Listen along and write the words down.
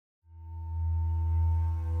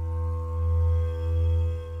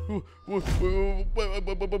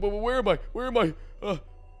Where am I? Where am I?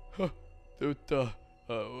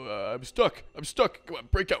 I'm stuck. I'm stuck. Come on,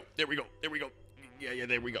 break out. There we go. There we go. Yeah,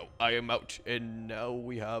 there we go. I am out. And now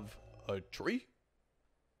we have a tree?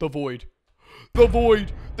 The void. The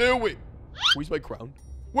void. There we... Where's my crown?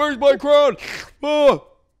 Where's my crown? Oh!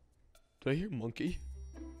 Did I hear monkey?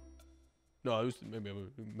 No, I was maybe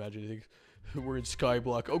I'm imagining things. We're in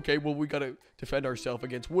Skyblock. Okay, well, we gotta defend ourselves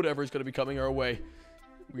against whatever's gonna be coming our way.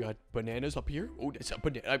 We got bananas up here. Oh, that's a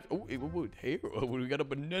banana. Hey, we got a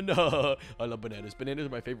banana. I love bananas. Bananas are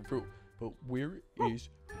my favorite fruit. But where is...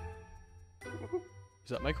 Is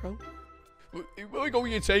that my crown? Am I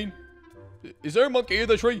going insane? Is there a monkey in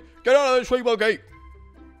the tree? Get out of the tree, monkey!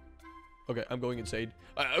 Okay, I'm going insane.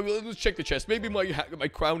 Let's check the chest. Maybe my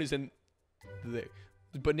crown is in there.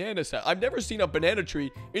 Banana set. I've never seen a banana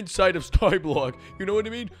tree inside of Skyblock. You know what I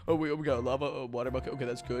mean? Oh, we got a lava water bucket. Okay,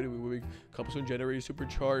 that's good. We cobblestone generator,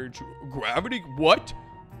 supercharged gravity. What?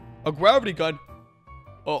 A gravity gun?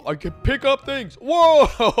 Oh, I can pick up things.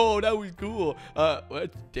 Whoa, that was cool.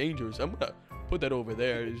 That's dangerous. I'm gonna put that over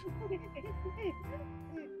there.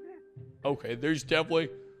 Okay, there's definitely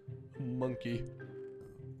a monkey.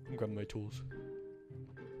 I'm grabbing my tools.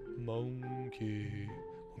 Monkey.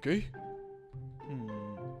 Okay.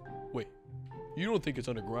 Wait. You don't think it's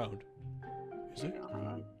underground? Is it?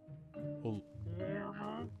 Oh.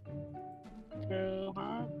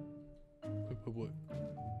 What?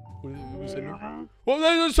 What is that? Oh,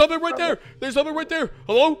 there's something right there! There's something right there!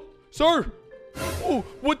 Hello? Sir? Oh,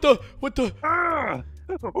 what the?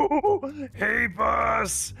 Hey,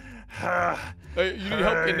 boss! Hey, you need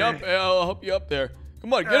help getting up? I'll help you up there.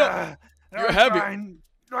 Come on, get up! You're heavy.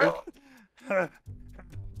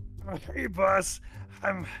 Hey, boss.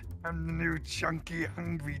 I'm the new chunky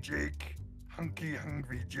hungry Jake. Hunky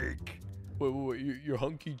hungry Jake. Wait, you're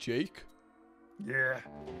hunky Jake? Yeah,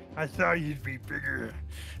 I thought you'd be bigger.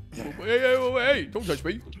 Hey, don't touch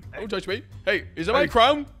me. Don't touch me. Hey, is that my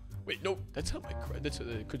crown? Wait, no, that's not my crown. That's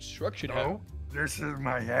a construction hat. No, this is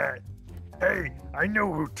my hat. Hey, I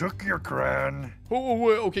know who took your crown. Oh,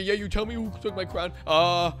 okay, yeah, you tell me who took my crown.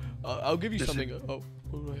 I'll give you something.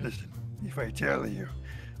 Listen, if I tell you,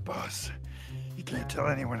 boss, you can't tell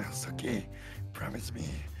anyone else, okay? Promise me.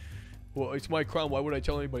 Well, it's my crown. Why would I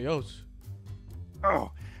tell anybody else?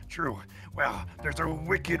 Oh, true. Well, there's a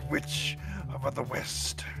wicked witch of the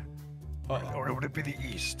west. Or would it be the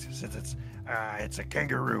east, since it's a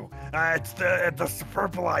kangaroo. It's the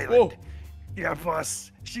purple island. Whoa. Yeah,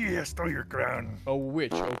 boss. She stole your crown. A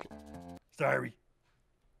witch. Okay. Sorry.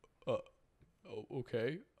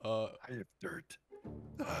 Okay. I have dirt.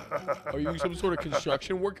 Are you some sort of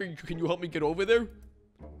construction worker? Can you help me get over there?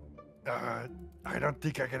 I don't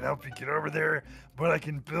think I can help you get over there, but I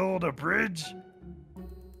can build a bridge.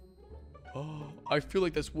 Oh, I feel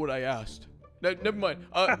like that's what I asked. Never mind.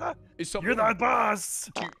 Is something... You're the boss.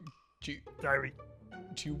 Sorry.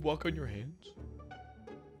 Do you walk on your hands?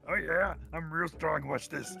 Oh yeah, I'm real strong. Watch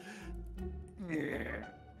this. Yeah.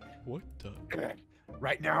 What the?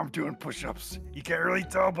 Right now I'm doing push-ups. You can't really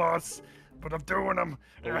tell, boss, but I'm doing them.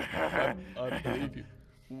 I believe you.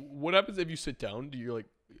 What happens if you sit down? Do your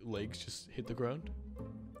legs just hit the ground?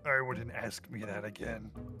 I wouldn't ask me that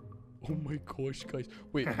again. Oh my gosh, guys!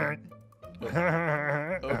 Wait.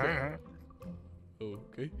 Okay.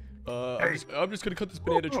 Okay. I'm just gonna cut this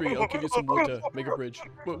banana tree. I'll give you some wood to make a bridge.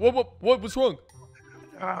 What's wrong?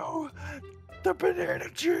 Oh, the banana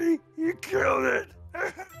tree! You killed it!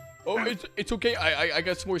 Oh, it's okay. I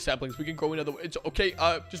got some more saplings. We can grow another. It's okay.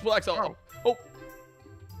 Just relax. Oh,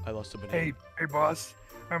 I lost a banana. Hey, boss.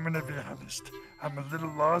 I'm gonna be honest. I'm a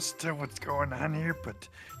little lost to what's going on here, but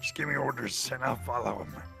just give me orders and I'll follow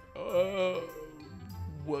them.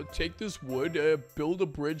 Well, take this wood, build a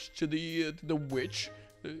bridge to the witch,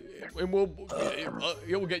 and we'll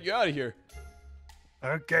get you out of here.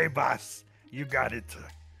 Okay, boss. You got it.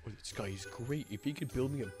 Oh, this guy is great. If he could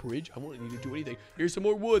build me a bridge, I won't need to do anything. Here's some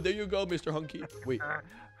more wood. There you go, Mr. Hunky. Wait.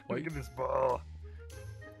 Look at this ball.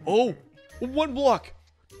 Oh, 1 block.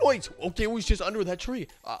 Wait. Okay, it was just under that tree.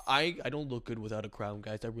 I don't look good without a crown,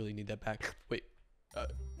 guys. I really need that back. Wait.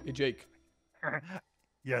 Hey, Jake.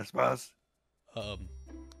 Yes, boss.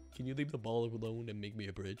 Can you leave the ball alone and make me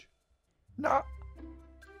a bridge? No.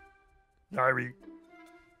 Sorry.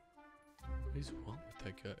 What is wrong with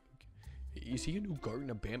that guy? Is he a new Garten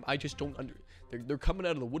of Banban? I just don't They're coming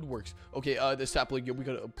out of the woodworks. Okay, the sapling. We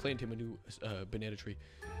gotta plant him a new banana tree.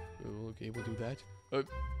 Okay, we'll do that.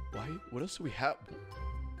 Why? What else do we have?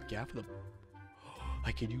 Gaff of the...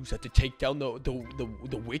 I can use that to take down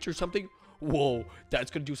the witch or something. Whoa, that's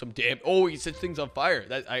gonna do some damn... Oh, he sets things on fire.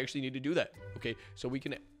 I actually need to do that. Okay, so we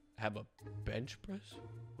can have a bench press.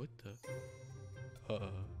 What the?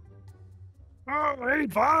 Oh, hey,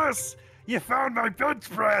 boss! You found my bench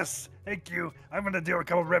press. Thank you. I'm gonna do a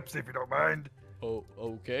couple reps if you don't mind. Oh,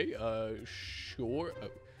 okay. Sure.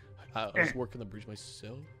 I was working the bridge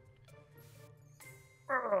myself.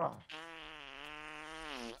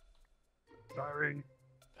 Sorry.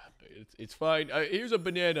 It's fine. Here's a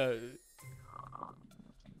banana. Is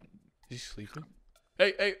he sleeping?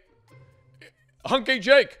 Hey, Hunky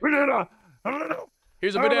Jake. Banana.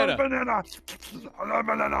 Here's a banana. Banana.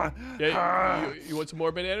 Yeah, you want some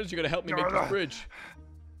more bananas? You're gonna help me make this bridge.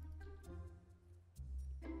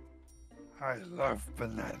 I love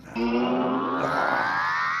banana. Oh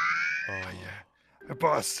yeah.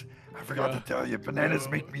 Boss, I forgot to tell you, bananas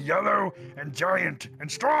make me yellow and giant and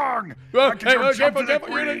strong. I can go jump to the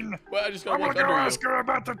queen. Well, I just got I'm gonna go ask her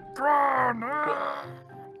about the crown.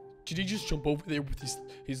 Did he just jump over there with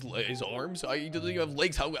his arms? He doesn't even have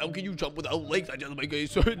legs. How can you jump without legs? I just make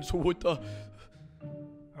so what the?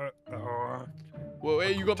 Well,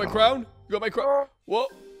 hey, you got my crown? You got my crown?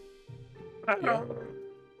 What?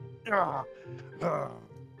 Yeah.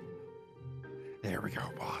 There we go,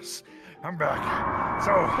 boss. I'm back.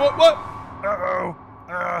 So. What?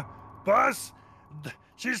 Boss,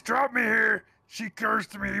 she's dropped me here. She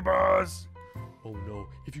cursed me, boss. Oh no!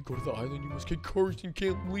 If you go to the island, you must get cursed and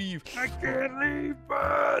can't leave. I can't leave,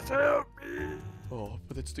 boss. Help me. Oh,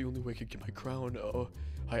 but that's the only way I can get my crown.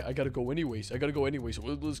 I gotta go anyways. So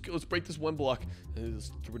let's break this one block. Let's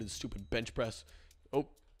get rid of the stupid bench press. Oh,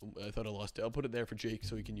 I thought I lost it. I'll put it there for Jake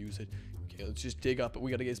so he can use it. Okay, let's just dig up. We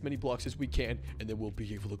gotta get as many blocks as we can, and then we'll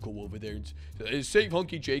be able to go over there and save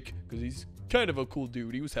Hunky Jake, because he's kind of a cool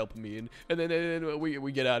dude. He was helping me, and then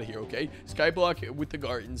we get out of here, okay? Skyblock with the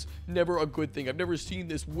gardens. Never a good thing. I've never seen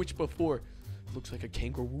this witch before. It looks like a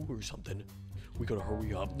kangaroo or something. We gotta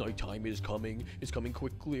hurry up. Nighttime is coming. It's coming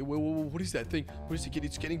quickly. What is that thing? What is it?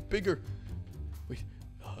 It's getting bigger. Wait.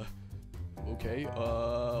 Okay.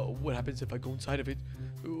 What happens if I go inside of it?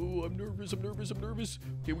 Oh, I'm nervous.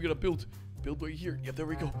 Okay, we gotta build right here. Yeah, there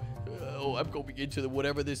we go. Oh, I'm going into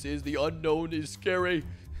whatever this is. The unknown is scary.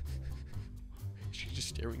 She's just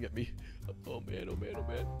staring at me. Oh man.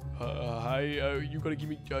 Hi. You gotta give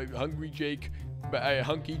me hungry Jake.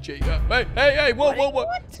 Hunky Jake. Hey! Whoa!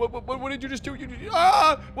 What did you just do?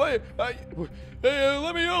 What? Hey!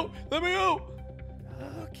 Let me out!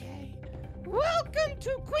 Okay. Welcome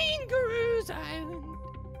to Queen Garu's Island.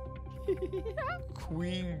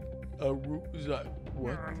 Queen Garu's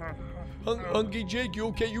what? Hunky Jake, you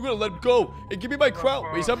okay? You gotta let him go. Hey, give me my crown.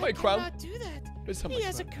 Wait, is that my crown? I cannot do that. It's not He my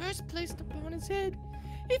has a crown. curse placed upon his head.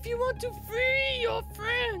 If you want to free your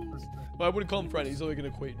friends, Well, I wouldn't call him friend. He's like an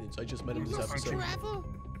acquaintance. I just met him you this must episode. travel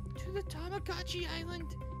to the Tamagotchi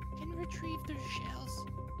Island and retrieve their shells.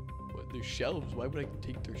 What? Their shelves? Why would I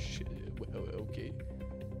take their shit? Okay.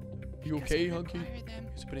 You Because okay, I Hunky? require them.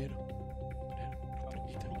 Here's a banana.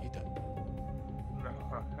 Eat that.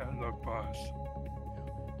 Look, boss.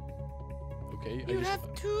 Okay. You have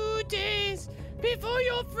 2 days before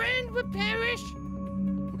your friend will perish.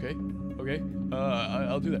 Okay.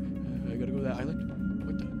 I'll do that. I gotta go to that island.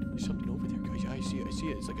 What the? There's something over there, guys. I see it.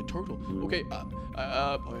 It's like a turtle. Okay.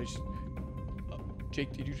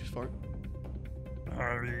 Jake, did you just fart?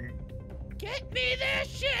 Get me their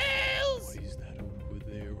shells. What is that over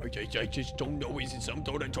there? I just don't know. Is it some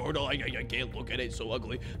sort of turtle? I can't look at it. It's so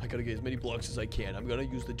ugly. I gotta get as many blocks as I can. I'm gonna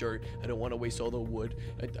use the dirt. I don't want to waste all the wood.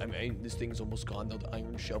 I mean, this thing's almost gone now. The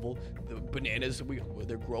iron shovel. The bananas,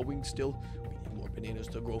 they're growing still. We need more bananas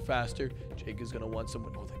to grow faster. Jake is gonna want some.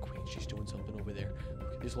 Oh, the queen. She's doing something over there.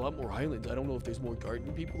 Okay, there's a lot more islands. I don't know if there's more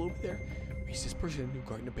garden people over there. Is this person a new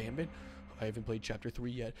Garten of Banban? I haven't played chapter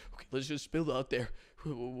 3 yet. Okay, let's just build out there.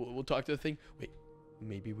 We'll talk to the thing. Wait,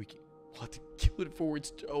 maybe we can. We'll have to kill it for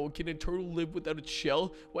its. Oh, can a turtle live without its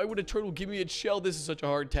shell? Why would a turtle give me its shell? This is such a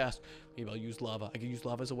hard task. Maybe I'll use lava. I can use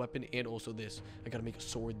lava as a weapon and also this. I gotta make a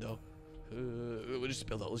sword though. We'll just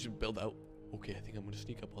build out. Let's just build out. Okay, I think I'm gonna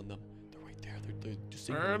sneak up on them. They're right there. They're just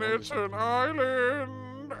singing. And it's an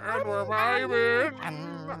island, and we're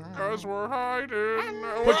vibing, cause we're hiding.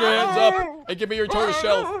 Put your hands up and give me your tortoise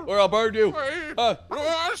shell, or I'll burn you. Hey,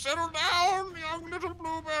 settle down, young little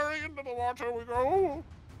blueberry. Into the water we go.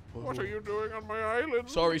 What are you doing on my island?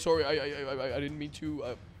 Sorry. I didn't mean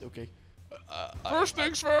to. Okay. First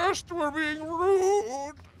things first, we're being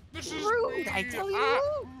rude. This is Rude, me. I tell you.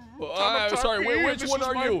 Sorry. Which This one is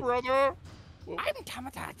are my you? brother, I'm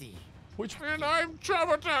Tamatati. Which? and I'm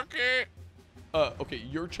Chamataki. Okay.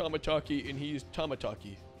 You're Chamataki and he's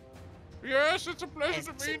Tamataki. Yes, it's a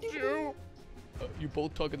pleasure to meet you. You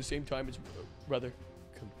both talk at the same time. It's brother.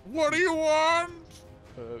 What do you want?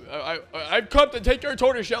 I've come to take your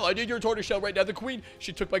tortoiseshell. I need your tortoiseshell right now. The queen,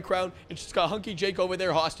 she took my crown, and she's got Hunky Jake over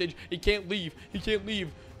there hostage. He can't leave. He can't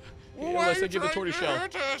leave unless I give the tortoiseshell.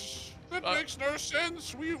 Hurt us? That makes no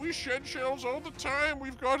sense. We shed shells all the time.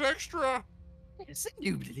 We've got extra. Yes,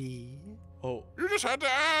 indubitably. Oh. You just had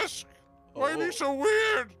to ask. Why are you so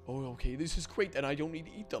weird? Oh, okay. This is great, and I don't need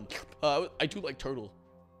to eat them. I do like turtle.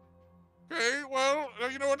 Okay, well,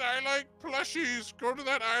 you know what I like? Plushies. Go to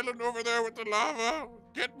that island over there with the lava.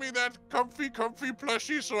 Get me that comfy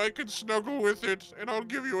plushie so I can snuggle with it, and I'll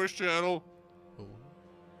give you a shell.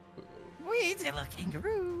 Wait, little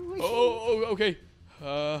kangaroo. Oh, okay.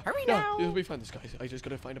 Hurry yeah, now. It'll be fine, this guy. I just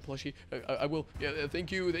gotta find a plushie. I will. Yeah,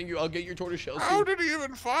 thank you. I'll get your tortoiseshell. How did he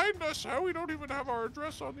even find us? How we don't even have our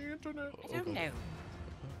address on the internet? I don't know.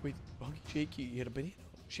 Wait, Hunky Jake, he had a banana.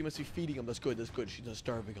 She must be feeding him. That's good. She's not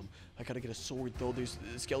starving him. I gotta get a sword, though. There's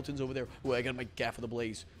skeletons over there. Well, I got my gaff of the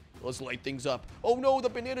blaze. Let's light things up. Oh, no, the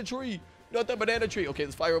banana tree. Not that banana tree. Okay,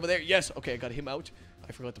 there's fire over there. Yes. Okay, I got him out.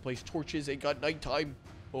 I forgot to place torches. It got nighttime.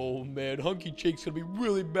 Oh, man. Hunky Jake's gonna be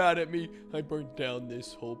really mad at me. I burnt down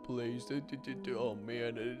this whole place. Oh,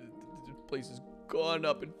 man. This place is gone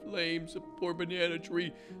up in flames. A poor banana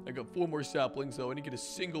tree. I got 4 more saplings, though. I need to get a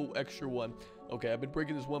single extra one. Okay, I've been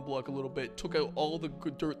breaking this one block a little bit. Took out all the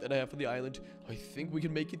good dirt that I have for the island. I think we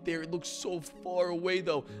can make it there. It looks so far away,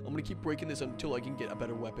 though. I'm going to keep breaking this until I can get a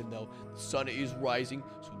better weapon, though. The sun is rising,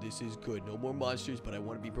 so this is good. No more monsters, but I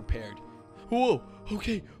want to be prepared. Whoa,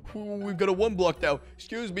 okay. We've got a 1 block now.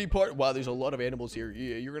 Excuse me, Wow, there's a lot of animals here.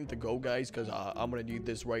 Yeah, you're going to have to go, guys, because I'm going to need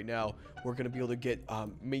this right now. We're going to be able to get,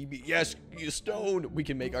 maybe, yes, stone. We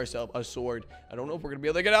can make ourselves a sword. I don't know if we're going to be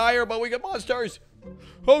able to get iron, but we got monsters.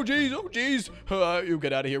 Oh, jeez. You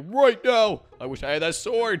get out of here right now. I wish I had that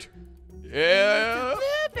sword. Yeah.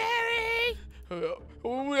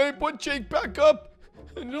 Blueberry! I put Jake back up.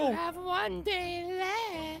 No. You have 1 day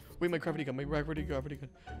left. Wait, my gravity gun.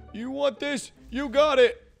 You want this? You got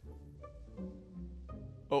it.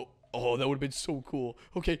 Oh, that would have been so cool.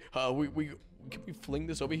 Okay, can we fling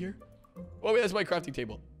this over here? Oh, wait, that's my crafting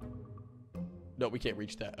table. No, we can't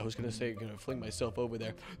reach that. I was gonna say I'm gonna fling myself over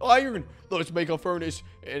there. Iron. Let's make a furnace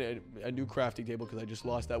and a new crafting table because I just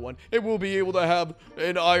lost that one. And we'll be able to have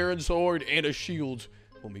an iron sword and a shield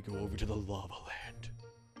when we go over to the lava land.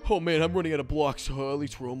 Oh man, I'm running out of blocks, so at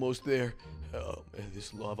least we're almost there.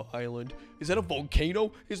 This lava island. Is that a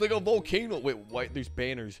volcano? It's like a volcano. Wait, why? There's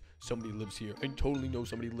banners. Somebody lives here. I totally know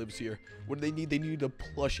somebody lives here. What do they need? They need a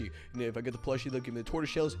plushie. And if I get the plushie, they'll give me the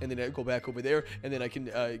tortoiseshells, and then I go back over there, and then I can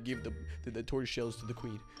give the tortoiseshells to the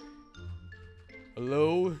queen.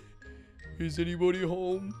 Hello? Is anybody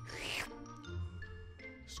home?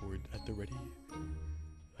 Sword at the ready.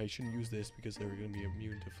 I shouldn't use this because they're going to be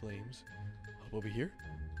immune to flames. Up over here.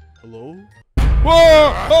 Hello?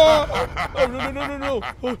 Whoa! Oh, no.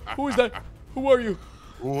 Oh, who is that? Who are you?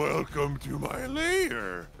 Welcome to my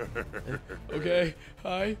lair. Okay.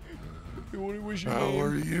 Hi. What was your name? How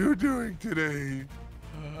are you doing today?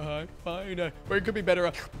 Fine. Or it could be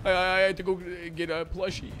better. I had to go get a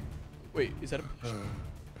plushie. Wait, is that a plushie?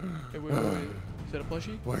 Wait. Is that a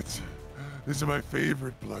plushie? What? This is my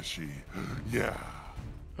favorite plushie. Yeah.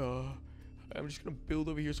 I'm just gonna build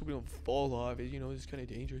over here so we don't fall off. You know, it's kind of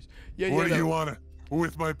dangerous. What do you want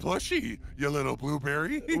with my plushie, you little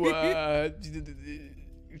blueberry?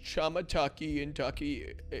 Chamataki and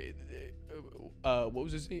Tucky. What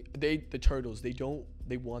was his name? The turtles. They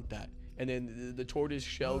want that. And then the tortoise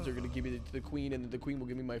shells are gonna give it to the queen, and then the queen will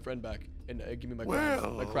give me my friend back and give me my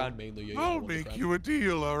crown. My crown mainly. I'll make you a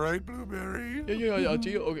deal, all right, blueberry? Yeah, a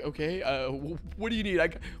deal. Okay. What do you need?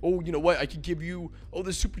 You know what? I can give you.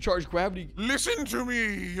 The supercharged gravity. Listen to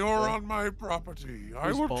me. You're on my property.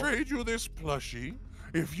 I will trade you this plushie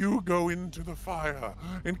if you go into the fire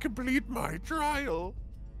and complete my trial.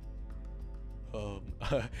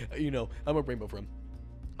 You know, I'm a rainbow friend.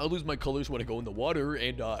 I lose my colors when I go in the water,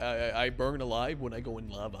 and I burn alive when I go in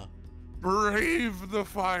lava. Brave the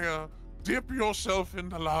fire. Dip yourself in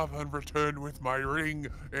the lava and return with my ring,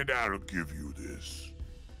 and I'll give you this.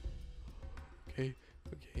 Okay,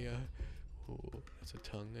 that's a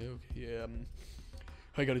tongue. Okay,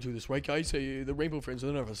 I gotta do this, right, guys? The rainbow friends,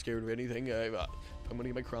 they're never scared of anything. If I'm gonna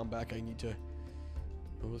get my crown back, I need to...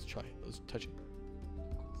 let's try it. Let's touch it.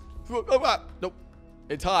 Nope.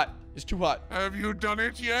 It's hot. It's too hot. Have you done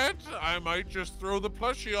it yet? I might just throw the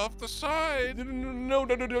plushie off the side. No,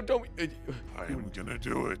 don't. I am gonna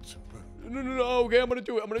do it. No. Okay, I'm gonna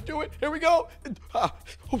do it. Here we go. I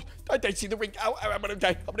see the ring. I'm gonna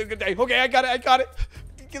die. Okay, I got it.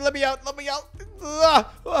 Let me out. Never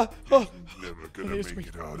gonna make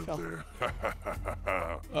it out of there.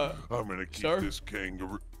 I'm gonna keep this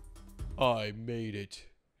kangaroo. I made it.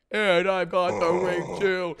 And I got the ring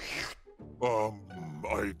too.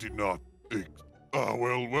 I did not.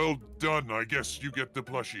 Well done. I guess you get the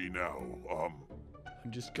plushie now.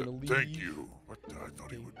 I'm just gonna leave. Thank you. But I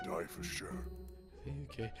thought he would die for sure.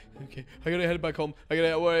 Okay. I gotta head back home. I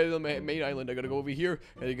gotta away to the main island. I gotta go over here,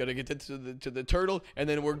 and I gotta get to the turtle, and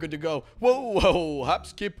then we're good to go. Whoa! Hop,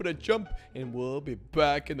 skip, and a jump, and we'll be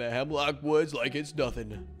back in the Hemlock Woods like it's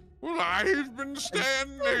nothing. Well, I've been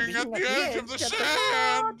standing at the edge of the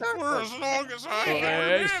sand for as long as I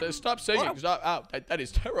Hey, can. stop singing. Stop. Ow, that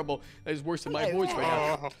is terrible. That is worse than my voice right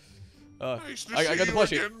now. Nice to I got the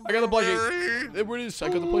see you plushie. again, I got the plushie. Mary. There it is. I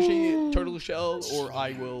got the plushie, turtle shell, or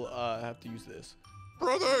I will have to use this.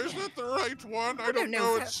 Brother, is that the right one? I don't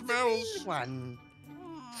know. It smells. One.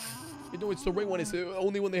 You know, it's the right one. It's the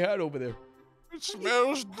only one they had over there. It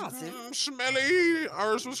smells smelly.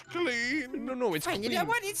 Ours was clean. No, it's Fine, clean. you know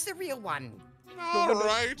what? It's the real one. All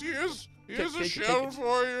right, here's a take shell it.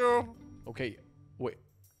 for you. Okay, wait.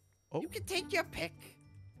 Oh, You can take your pick.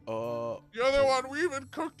 The other one, we even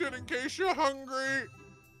cooked it in case you're hungry.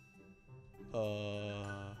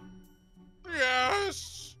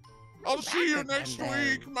 Yes. I'll see you next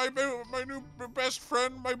week, my new best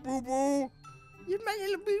friend, my boo-boo. You're my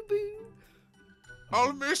little boo-boo.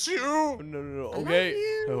 I'll miss you. No. I love Okay.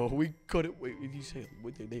 you. Oh, we couldn't wait. You say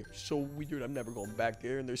they are so weird. I'm never going back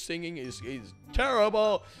there. And their singing is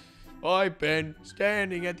terrible. I've been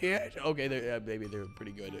standing at the edge. Okay, maybe they're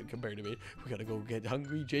pretty good compared to me. We gotta go get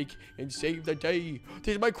hungry, Jake, and save the day.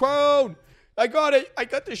 This is my crown. I got it. I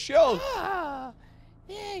got the shell. Ah,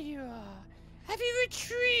 there you are. Have you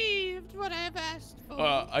retrieved what I have asked for?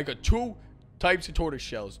 I got 2 types of tortoise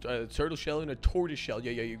shells. A turtle shell and a tortoise shell.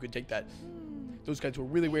 Yeah, you can take that. Those guys were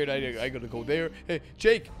really weird. I gotta go there. Hey,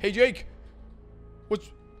 Jake. Hey, Jake. What's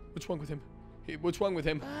wrong with him? Hey, what's wrong with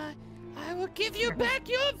him? I will give you back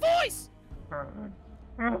your voice.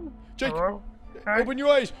 Jake, Hello? open your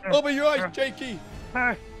eyes. Open your eyes, Jakey.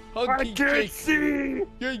 I Hunky can't Jake. see.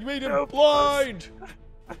 You made him Help us. blind.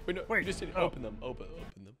 Wait, no, Wait, just didn't oh. open them. Open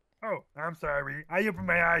them. Oh, I'm sorry. I opened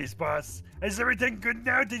my eyes, boss. Is everything good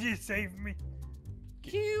now? Did you save me?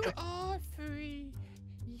 You are free.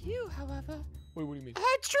 You, however, Wait, what do you mean?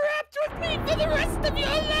 are trapped with me for the rest of your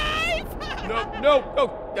life.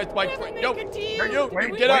 No. That's my Never friend. make No. a deal. You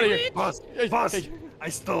Wait, get out of wait, here. Boss, Hey, boss. hey. I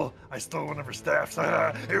stole one of her staffs.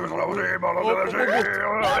 It was all over him, all Oh, over him.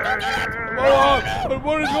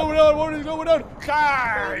 What is going on? What is going on?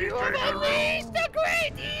 You have unleashed a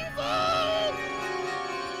great evil.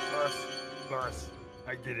 Boss,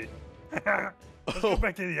 I did it. Let's go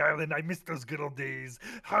back to the island. I missed those good old days.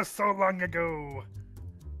 How so long ago?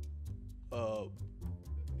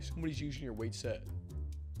 Somebody's using your weight set.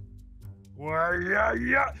 Why,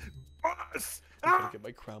 yeah, boss. I gotta get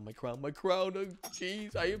my crown. Oh,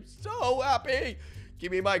 jeez, I am so happy.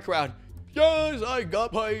 Give me my crown. Yes, I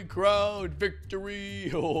got my crown.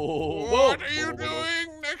 Victory. Oh, What are you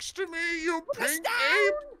doing next to me, you pink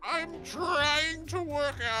ape? I'm trying to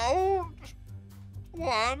work out.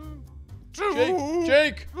 1, 2.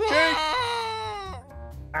 Jake. Ah!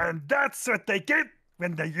 And that's what they get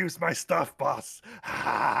when they use my stuff, boss.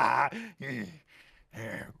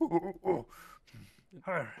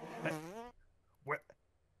 What?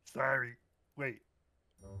 Sorry. Wait.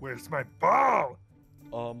 Where's my ball?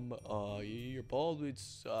 Your ball,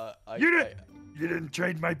 it's, You didn't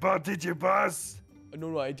trade my ball, did you, boss?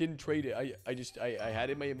 No, I didn't trade it. I had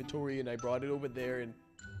it in my inventory and I brought it over there and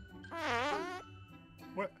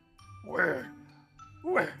What? Where?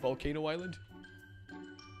 Volcano Island.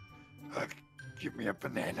 Give me a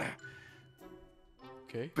banana.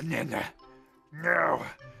 Okay. Banana. No.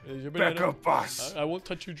 There's your Back banana. up, boss. I won't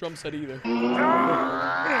touch your drum set either.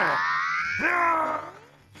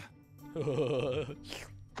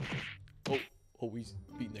 Oh, he's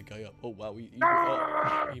beating that guy up. Oh wow,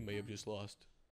 he may have just lost.